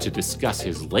joins us to discuss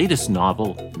his latest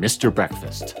novel, Mr.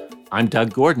 Breakfast. I'm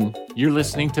Doug Gordon. You're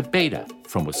listening to Beta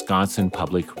from Wisconsin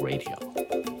Public Radio.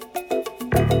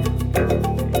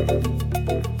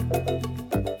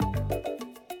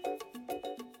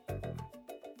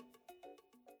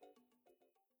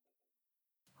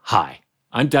 Hi,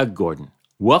 I'm Doug Gordon.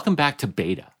 Welcome back to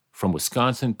Beta from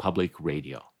Wisconsin Public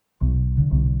Radio.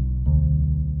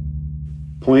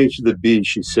 Pointing to the bee,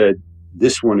 she said,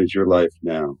 this one is your life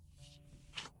now.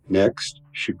 Next,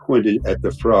 she pointed at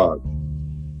the frog.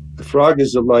 The frog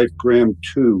is the life Graham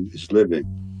 2 is living,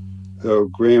 though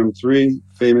Graham 3,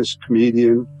 famous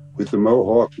comedian with the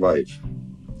Mohawk life.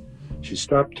 She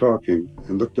stopped talking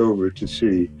and looked over to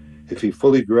see if he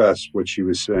fully grasped what she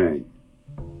was saying.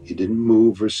 He didn't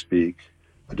move or speak,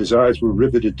 but his eyes were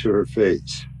riveted to her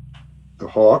face. The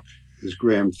hawk is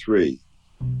Graham 3,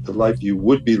 the life you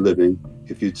would be living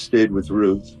if you'd stayed with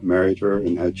Ruth, married her,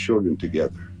 and had children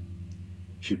together.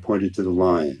 She pointed to the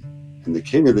lion, and the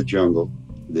king of the jungle,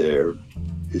 there,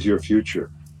 is your future.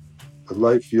 The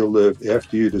life you'll live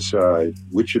after you decide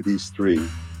which of these three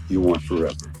you want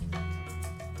forever.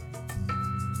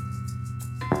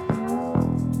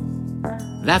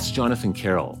 That's Jonathan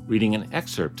Carroll reading an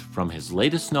excerpt from his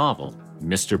latest novel,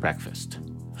 Mr. Breakfast.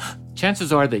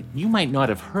 Chances are that you might not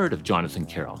have heard of Jonathan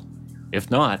Carroll. If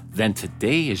not, then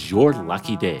today is your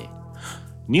lucky day.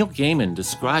 Neil Gaiman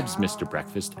describes Mr.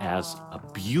 Breakfast as a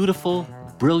beautiful,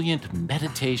 brilliant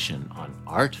meditation on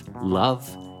art,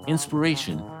 love,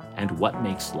 inspiration, and what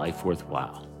makes life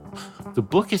worthwhile. The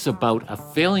book is about a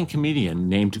failing comedian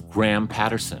named Graham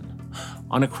Patterson.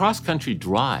 On a cross-country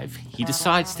drive, he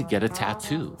decides to get a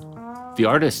tattoo. The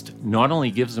artist not only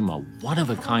gives him a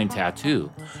one-of-a-kind tattoo,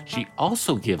 she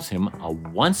also gives him a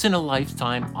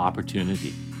once-in-a-lifetime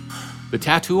opportunity. The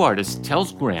tattoo artist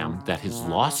tells Graham that his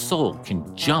lost soul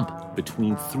can jump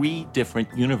between 3 different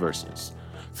universes.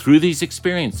 Through these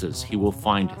experiences, he will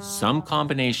find some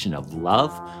combination of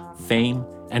love, fame,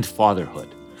 and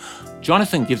fatherhood.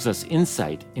 Jonathan gives us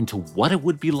insight into what it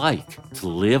would be like to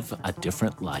live a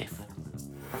different life.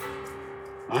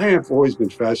 I have always been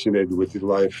fascinated with the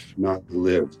life not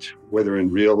lived, whether in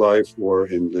real life or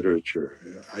in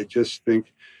literature. I just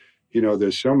think,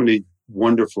 there's so many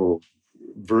wonderful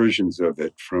versions of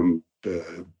it, from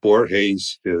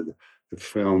Borges to the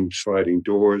film Sliding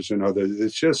Doors and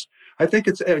others. I think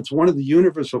it's one of the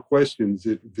universal questions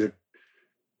that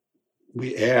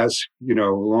we ask,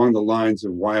 along the lines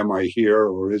of why am I here,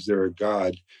 or is there a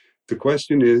God? The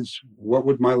question is, what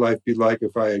would my life be like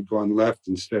if I had gone left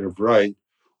instead of right,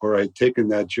 or I'd taken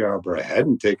that job, or I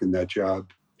hadn't taken that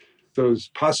job? Those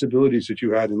possibilities that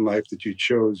you had in life that you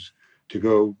chose to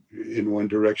go in one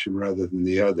direction rather than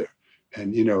the other.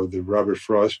 And, the Robert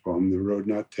Frost poem, The Road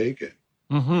Not Taken.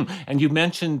 Mm-hmm. And you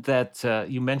mentioned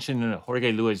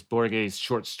Jorge Luis Borges'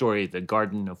 short story, The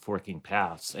Garden of Forking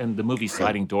Paths, and the movie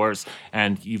Sliding Doors,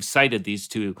 and you've cited these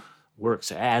 2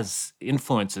 works as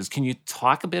influences. Can you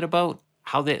talk a bit about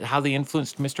how they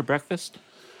influenced Mr. Breakfast?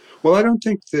 Well, I don't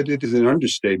think that it is an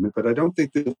understatement, but I don't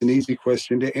think that it's an easy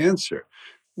question to answer.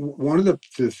 One of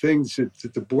the things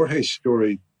that the Borges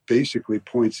story basically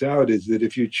points out is that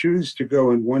if you choose to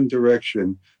go in one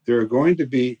direction, there are going to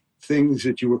be things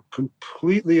that you were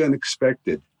completely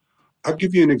unexpected. I'll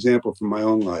give you an example from my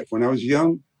own life. When I was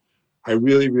young, I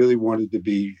really, really wanted to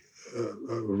be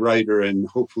a writer and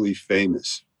hopefully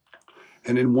famous.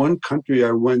 And in one country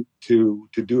I went to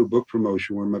do a book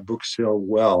promotion where my books sell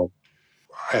well.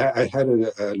 I had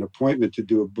an appointment to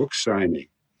do a book signing.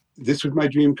 This was my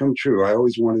dream come true. I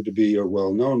always wanted to be a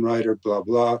well-known writer, blah,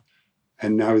 blah.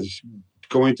 And I was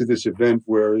going to this event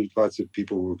where lots of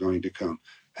people were going to come.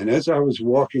 And as I was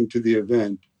walking to the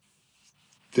event,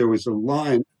 there was a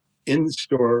line in the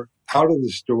store, out of the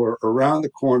store, around the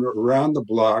corner, around the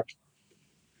block.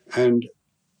 And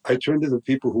I turned to the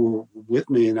people who were with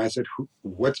me and I said,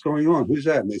 what's going on? Who's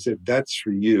that? And they said, that's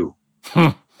for you.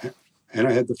 And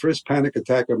I had the first panic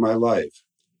attack of my life.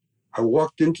 I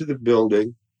walked into the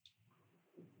building,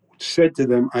 said to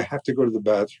them, I have to go to the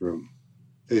bathroom.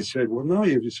 They said, well, no,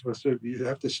 you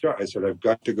have to start. I said, I've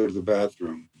got to go to the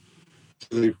bathroom.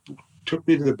 So they took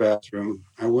me to the bathroom.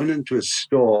 I went into a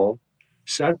stall,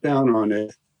 sat down on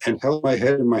it, and held my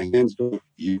head in my hands going,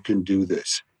 you can do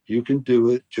this. You can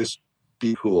do it. Just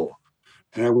be cool.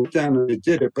 And I went down and I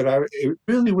did it. But it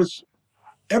really was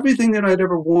everything that I'd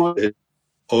ever wanted.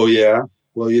 Oh, yeah?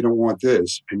 Well, you don't want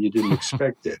this. And you didn't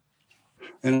expect it.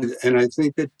 And I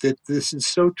think that this is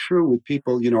so true with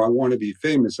people. I want to be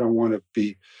famous. I want to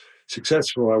be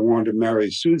successful. I want to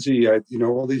marry Susie.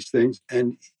 All these things.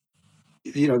 And,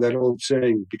 that old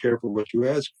saying, be careful what you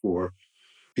ask for,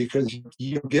 because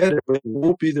you'll get it, but it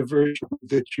won't be the version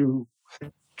that you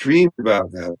dreamed about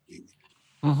having.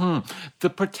 Mm-hmm. The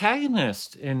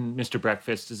protagonist in Mr.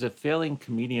 Breakfast is a failing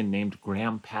comedian named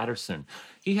Graham Patterson.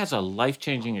 He has a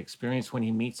life-changing experience when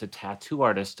he meets a tattoo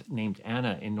artist named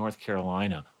Anna in North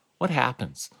Carolina. What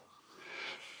happens?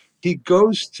 He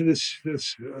goes to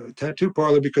this tattoo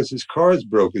parlor because his car is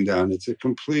broken down. It's a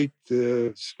complete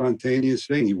spontaneous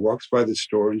thing. He walks by the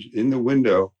store, and in the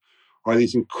window are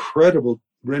these incredible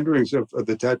renderings of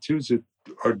the tattoos that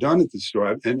are done at the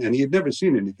store. And he had never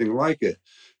seen anything like it.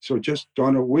 So just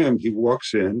on a whim, he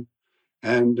walks in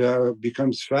and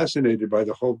becomes fascinated by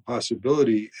the whole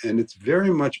possibility. And it's very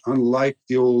much unlike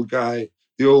the old guy,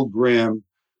 the old Graham,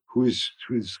 who's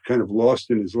kind of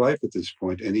lost in his life at this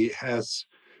point. And he has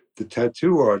the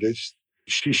tattoo artist.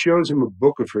 She shows him a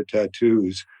book of her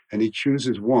tattoos, and he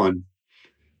chooses one.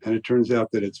 And it turns out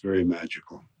that it's very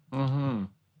magical. Mm-hmm.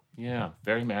 Yeah,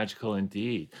 very magical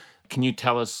indeed. Can you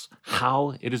tell us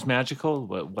how it is magical?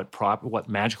 What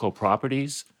magical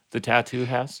properties the tattoo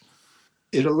has?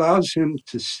 It allows him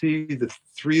to see the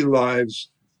 3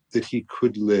 lives that he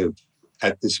could live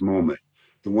at this moment.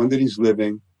 The one that he's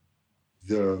living,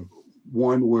 the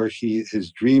one where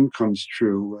his dream comes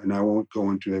true, and I won't go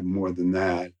into it more than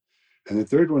that. And the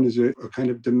third one is a kind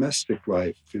of domestic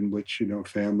life in which,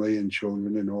 family and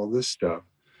children and all this stuff.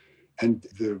 And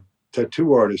the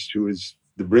tattoo artist, who is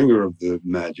the bringer of the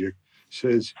magic,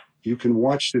 says, you can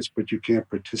watch this, but you can't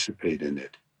participate in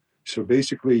it. So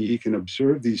basically, he can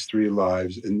observe these three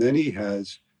lives, and then he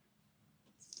has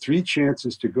three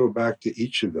chances to go back to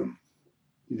each of them.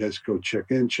 He has to go check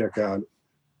in, check out.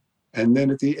 And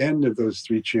then at the end of those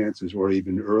three chances, or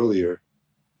even earlier,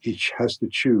 he has to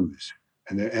choose.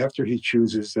 And then after he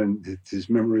chooses, then his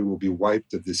memory will be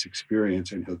wiped of this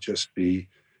experience, and he'll just be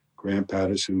Graham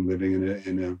Patterson living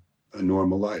in a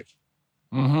normal life.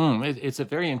 It's a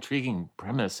very intriguing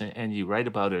premise, and you write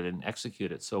about it and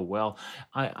execute it so well.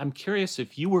 I'm curious,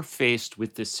 if you were faced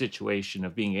with this situation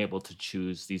of being able to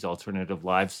choose these alternative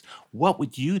lives, what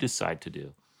would you decide to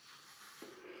do?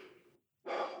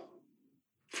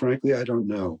 Frankly, I don't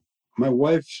know. My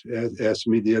wife asked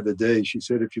me the other day, she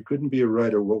said, if you couldn't be a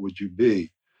writer, what would you be?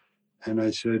 And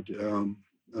I said,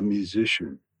 a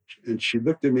musician. And she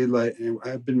looked at me like,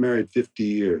 I've been married 50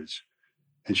 years.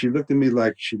 And she looked at me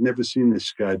like she'd never seen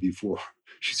this guy before.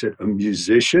 She said, a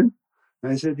musician?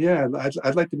 And I said, yeah,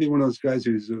 I'd like to be one of those guys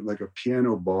who's like a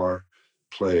piano bar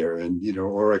player, and,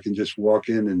 or I can just walk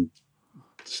in and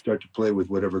start to play with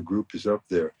whatever group is up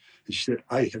there. And she said,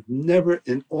 I have never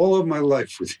in all of my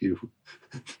life with you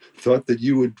thought that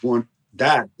you would want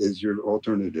that as your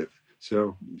alternative.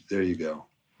 So there you go.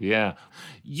 Yeah.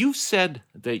 You said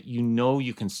that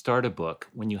you can start a book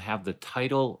when you have the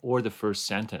title or the first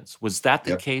sentence. Was that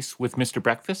the case with Mr.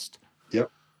 Breakfast?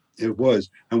 Yep, it was.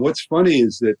 And what's funny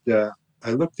is that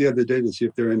I looked the other day to see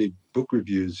if there are any book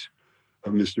reviews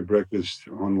of Mr. Breakfast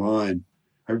online.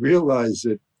 I realized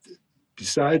that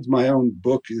besides my own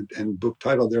book and book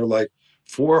title, there are like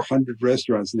 400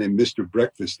 restaurants named Mr.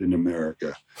 Breakfast in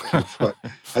America. I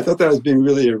thought that was being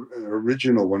really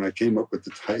original when I came up with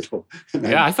the title. And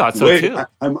I thought so too.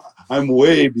 I'm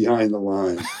way behind the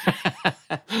line.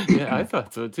 Yeah, I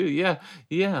thought so too.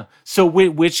 Yeah. So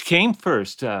which came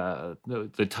first,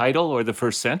 the title or the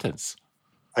first sentence?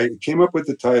 I came up with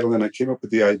the title and I came up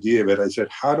with the idea of it. I said,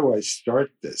 how do I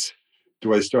start this?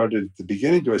 Do I start it at the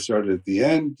beginning? Do I start it at the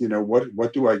end?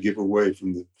 What do I give away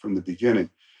from the beginning?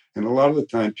 And a lot of the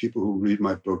time, people who read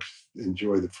my books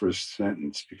enjoy the first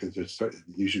sentence because they're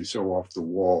usually so off the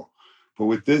wall. But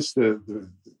with this, the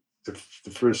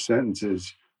first sentence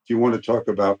is, do you want to talk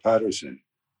about Patterson?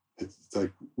 It's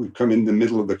like we've come in the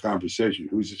middle of the conversation.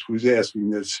 Who's asking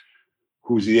this?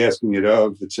 Who's he asking it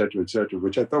of, et cetera,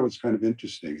 which I thought was kind of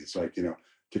interesting. It's like,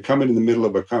 to come in the middle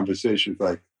of a conversation,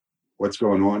 like, what's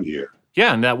going on here?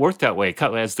 Yeah, and that worked that way.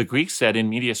 As the Greeks said, in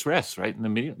medias res, right? In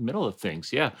the middle of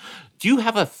things, yeah. Do you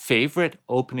have a favorite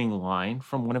opening line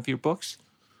from one of your books?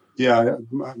 Yeah,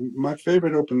 my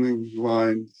favorite opening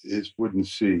line is Wouldn't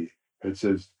See. It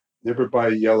says, never buy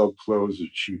yellow clothes or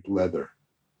cheap leather.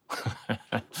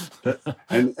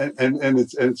 and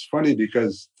it's funny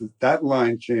because that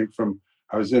line came from,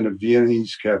 I was in a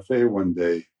Viennese cafe one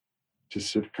day,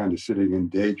 just sitting and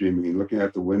daydreaming and looking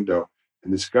out the window.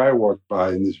 And this guy walked by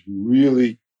in this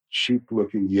really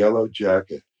cheap-looking yellow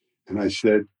jacket. And I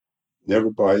said, never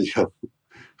buy yellow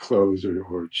clothes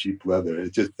or cheap leather.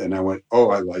 And I went, oh,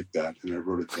 I like that. And I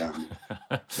wrote it down.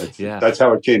 That's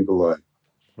how it came to life.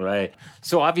 Right.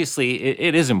 So obviously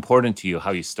it is important to you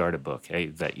how you start a book,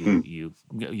 that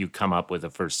you come up with a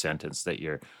first sentence that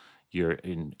you're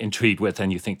intrigued with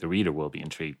and you think the reader will be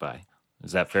intrigued by.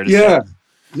 Is that fair to say? Yeah.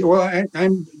 Well,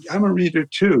 I'm a reader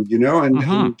too, and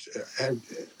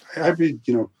I read,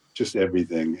 just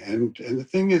everything. And the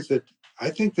thing is that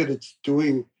I think that it's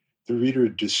doing the reader a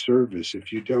disservice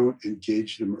if you don't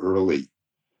engage them early.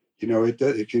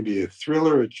 It can be a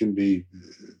thriller, it can be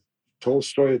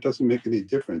Tolstoy, it doesn't make any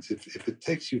difference. If it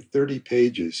takes you 30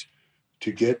 pages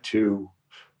to get to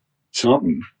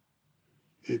something,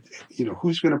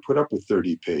 who's going to put up with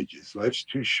 30 pages? Life's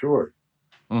too short.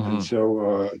 And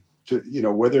so,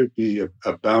 whether it be a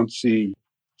bouncy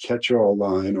catch-all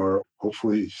line or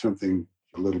hopefully something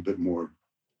a little bit more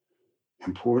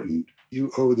important,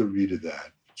 you owe the reader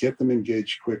that. Get them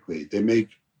engaged quickly. They may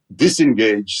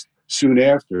disengage soon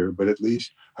after, but at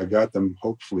least I got them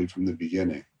hopefully from the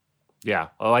beginning. Yeah.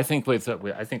 Oh, I think with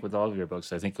all of your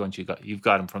books, I think once you've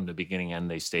got them from the beginning and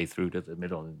they stay through to the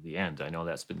middle and the end. I know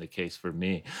that's been the case for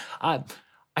me.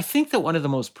 I think that one of the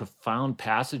most profound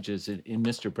passages in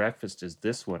Mr. Breakfast is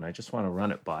this one. I just want to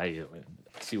run it by you and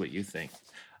see what you think.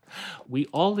 We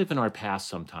all live in our past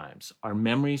sometimes. Our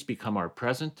memories become our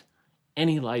present.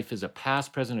 Any life is a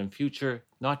past, present, and future,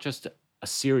 not just a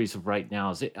series of right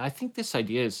nows. I think this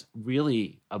idea is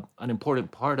really an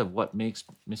important part of what makes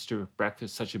Mr.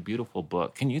 Breakfast such a beautiful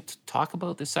book. Can you talk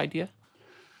about this idea?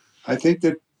 I think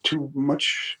that too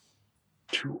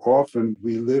often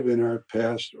we live in our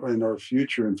past or in our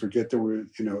future and forget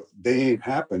that they ain't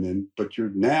happening, but your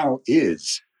now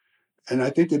is. And I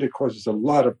think that it causes a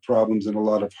lot of problems and a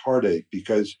lot of heartache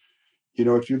because,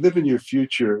 if you live in your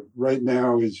future, right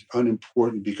now is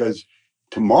unimportant because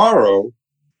tomorrow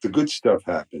the good stuff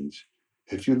happens.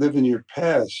 If you live in your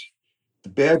past, the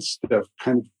bad stuff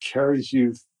kind of carries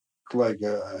you like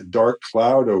a dark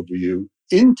cloud over you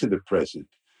into the present.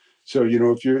 So,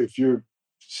 if you're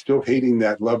still hating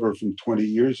that lover from 20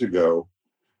 years ago,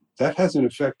 that has an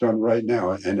effect on right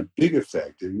now and a big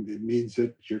effect. It means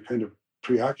that you're kind of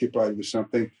preoccupied with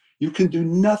something you can do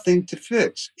nothing to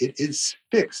fix. It is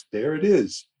fixed. There it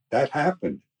is. That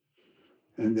happened.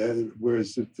 And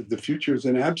whereas the future is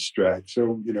an abstract.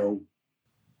 So,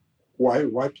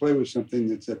 why play with something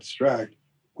that's abstract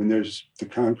when there's the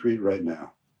concrete right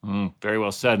now? Very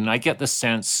well said. And I get the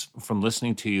sense from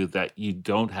listening to you that you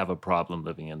don't have a problem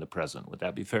living in the present. Would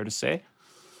that be fair to say?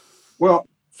 Well,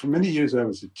 for many years I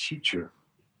was a teacher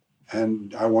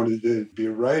and I wanted to be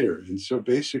a writer. And so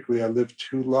basically I lived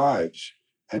two lives.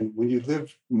 And when you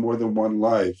live more than one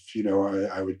life,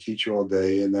 I would teach all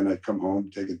day and then I'd come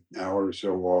home, take an hour or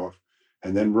so off,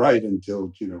 and then write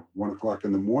until, 1 o'clock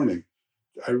in the morning.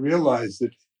 I realized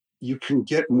that you can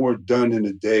get more done in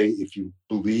a day if you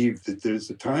believe that there's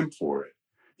a time for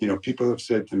it. People have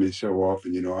said to me so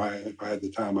often, if I had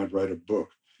the time, I'd write a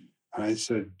book. And I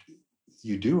said,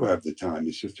 you do have the time.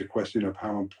 It's just a question of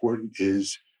how important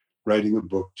is writing a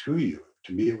book to you.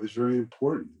 To me, it was very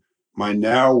important. My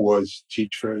now was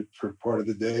teach for part of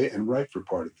the day and write for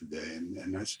part of the day.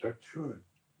 And I stuck to it.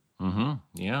 Mm-hmm.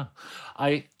 Yeah.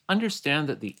 I understand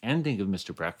that the ending of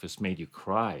Mr. Breakfast made you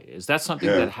cry. Is that something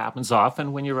that happens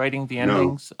often when you're writing the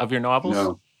endings of your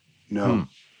novels? No,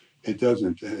 it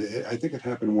doesn't. I think it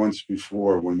happened once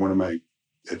before when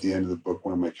at the end of the book,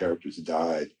 one of my characters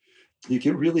died. You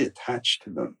get really attached to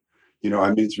them.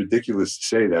 It's ridiculous to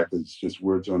say that because it's just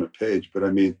words on a page, but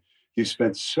you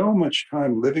spent so much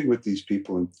time living with these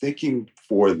people and thinking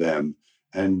for them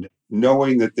and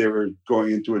knowing that they were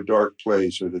going into a dark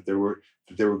place or that they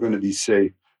were going to be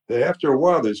safe, that after a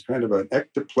while there's kind of an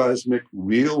ectoplasmic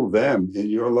real them in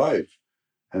your life.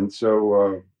 And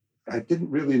so I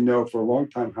didn't really know for a long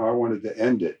time how I wanted to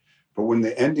end it. But when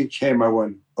the ending came, I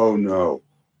went, oh no.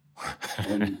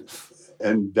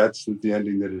 And that's the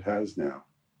ending that it has now.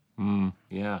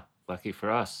 Yeah, lucky for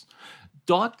us.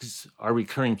 Dogs are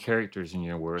recurring characters in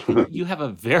your work. You have a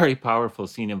very powerful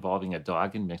scene involving a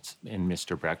dog in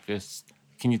Mr. Breakfast.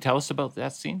 Can you tell us about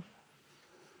that scene?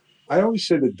 I always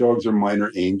say that dogs are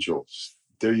minor angels.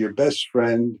 They're your best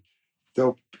friend.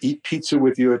 They'll eat pizza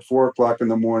with you at 4 o'clock in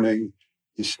the morning.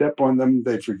 You step on them,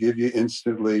 they forgive you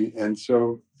instantly. And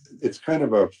so it's kind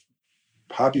of a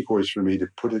hobby horse for me to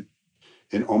put it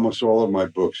in almost all of my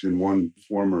books in one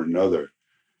form or another.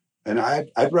 And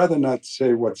I'd rather not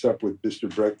say what's up with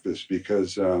Mr. Breakfast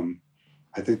because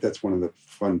I think that's one of the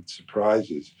fun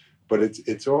surprises. But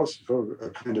it's also a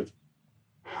kind of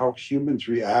how humans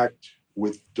react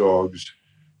with dogs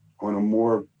on a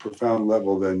more profound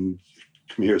level than,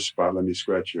 come here, Spot, let me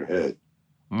scratch your head.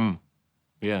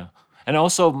 Yeah. And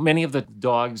also many of the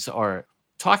dogs are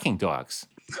talking dogs.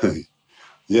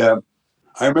 Yeah.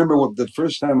 I remember the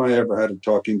first time I ever had a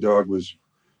talking dog was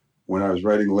when I was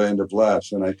writing Land of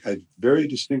Laughs. And I very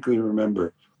distinctly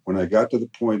remember when I got to the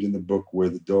point in the book where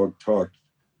the dog talked,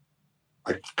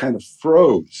 I kind of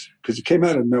froze because it came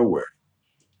out of nowhere.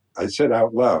 I said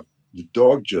out loud, the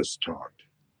dog just talked.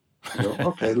 I go,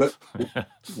 okay,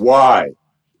 why?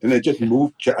 And it just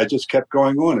moved. I just kept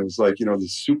going on. It was like,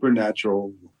 this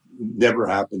supernatural, never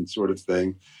happened sort of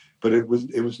thing. But it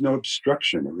was no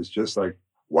obstruction. It was just like,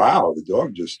 wow, the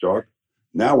dog just talked.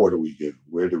 Now what do we do?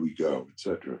 Where do we go?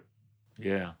 Etc.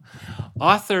 Yeah.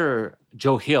 Author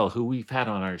Joe Hill, who we've had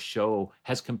on our show,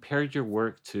 has compared your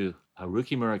work to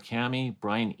Haruki Murakami,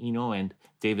 Brian Eno, and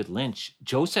David Lynch.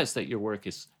 Joe says that your work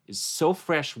is so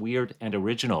fresh, weird, and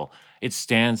original, it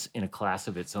stands in a class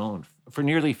of its own. For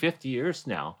nearly 50 years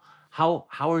now, how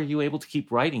are you able to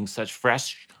keep writing such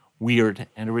fresh, weird,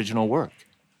 and original work?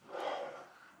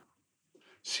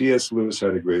 C.S. Lewis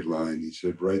had a great line. He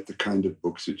said, write the kind of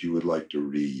books that you would like to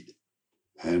read.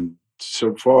 And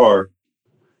so far,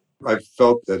 I've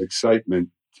felt that excitement.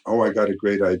 Oh, I got a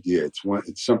great idea.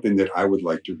 It's something that I would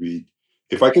like to read.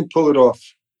 If I can pull it off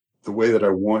the way that I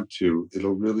want to,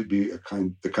 it'll really be the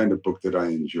kind of book that I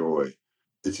enjoy.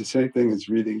 It's the same thing as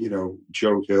reading,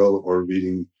 Joe Hill or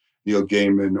reading Neil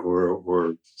Gaiman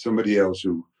or somebody else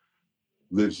who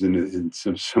lives in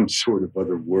some sort of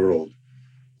other world,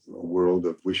 a world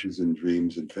of wishes and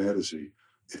dreams and fantasy.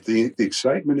 If the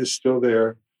excitement is still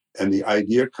there and the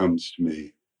idea comes to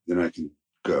me, then I can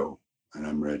go and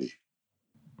I'm ready.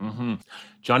 Mm-hmm.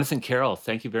 Jonathan Carroll,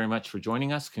 thank you very much for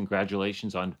joining us.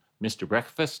 Congratulations on Mr.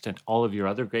 Breakfast and all of your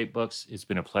other great books. It's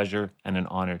been a pleasure and an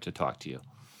honor to talk to you.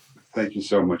 Thank you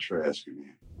so much for asking me.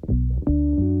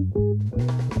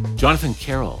 Jonathan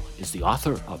Carroll is the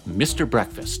author of Mr.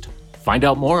 Breakfast. Find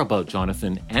out more about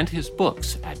Jonathan and his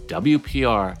books at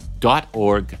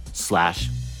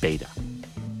wpr.org/beta.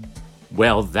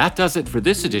 Well, that does it for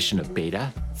this edition of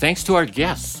Beta. Thanks to our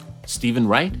guests, Steven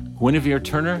Wright, Guinevere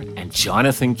Turner, and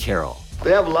Jonathan Carroll.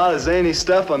 They have a lot of zany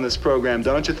stuff on this program,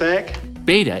 don't you think?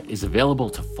 Beta is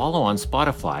available to follow on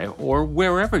Spotify or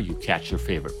wherever you catch your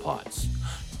favorite pods.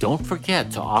 Don't forget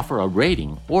to offer a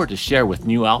rating or to share with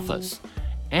new alphas.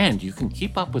 And you can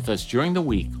keep up with us during the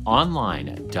week online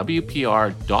at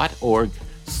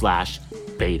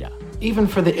wpr.org/beta. Even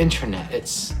for the internet,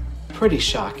 it's pretty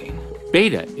shocking.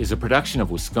 Beta is a production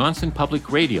of Wisconsin Public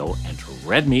Radio and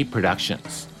Red Meat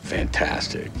Productions.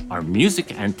 Fantastic. Our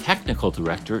music and technical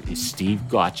director is Steve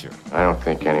Gotcher. I don't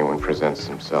think anyone presents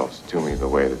themselves to me the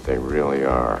way that they really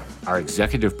are. Our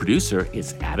executive producer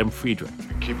is Adam Friedrich.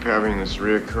 I keep having this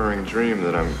reoccurring dream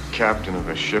that I'm captain of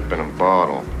a ship in a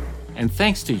bottle. And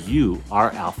thanks to you,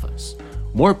 our alphas.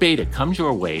 More Beta comes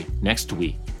your way next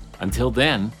week. Until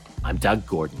then, I'm Doug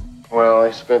Gordon. Well,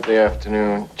 I spent the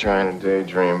afternoon trying to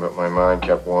daydream, but my mind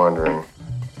kept wandering.